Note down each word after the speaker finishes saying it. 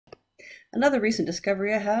Another recent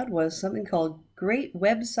discovery I had was something called Great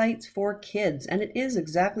Websites for Kids, and it is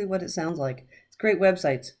exactly what it sounds like. It's great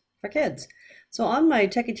websites for kids. So on my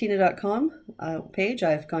techitina.com page,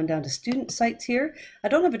 I've gone down to student sites here. I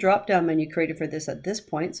don't have a drop-down menu created for this at this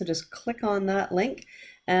point, so just click on that link.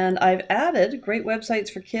 And I've added Great Websites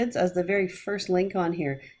for Kids as the very first link on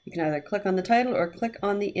here. You can either click on the title or click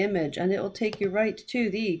on the image, and it will take you right to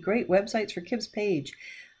the Great Websites for Kids page.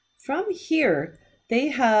 From here, they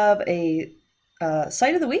have a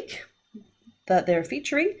site of the week that they're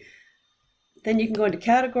featuring. Then you can go into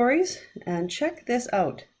categories and check this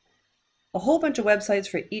out. A whole bunch of websites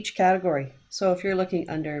for each category. So if you're looking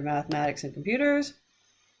under mathematics and computers,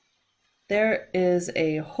 there is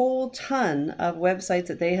a whole ton of websites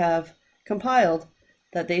that they have compiled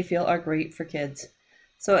that they feel are great for kids.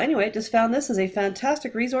 So anyway, just found this as a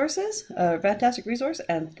fantastic resource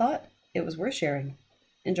and thought it was worth sharing.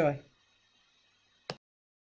 Enjoy.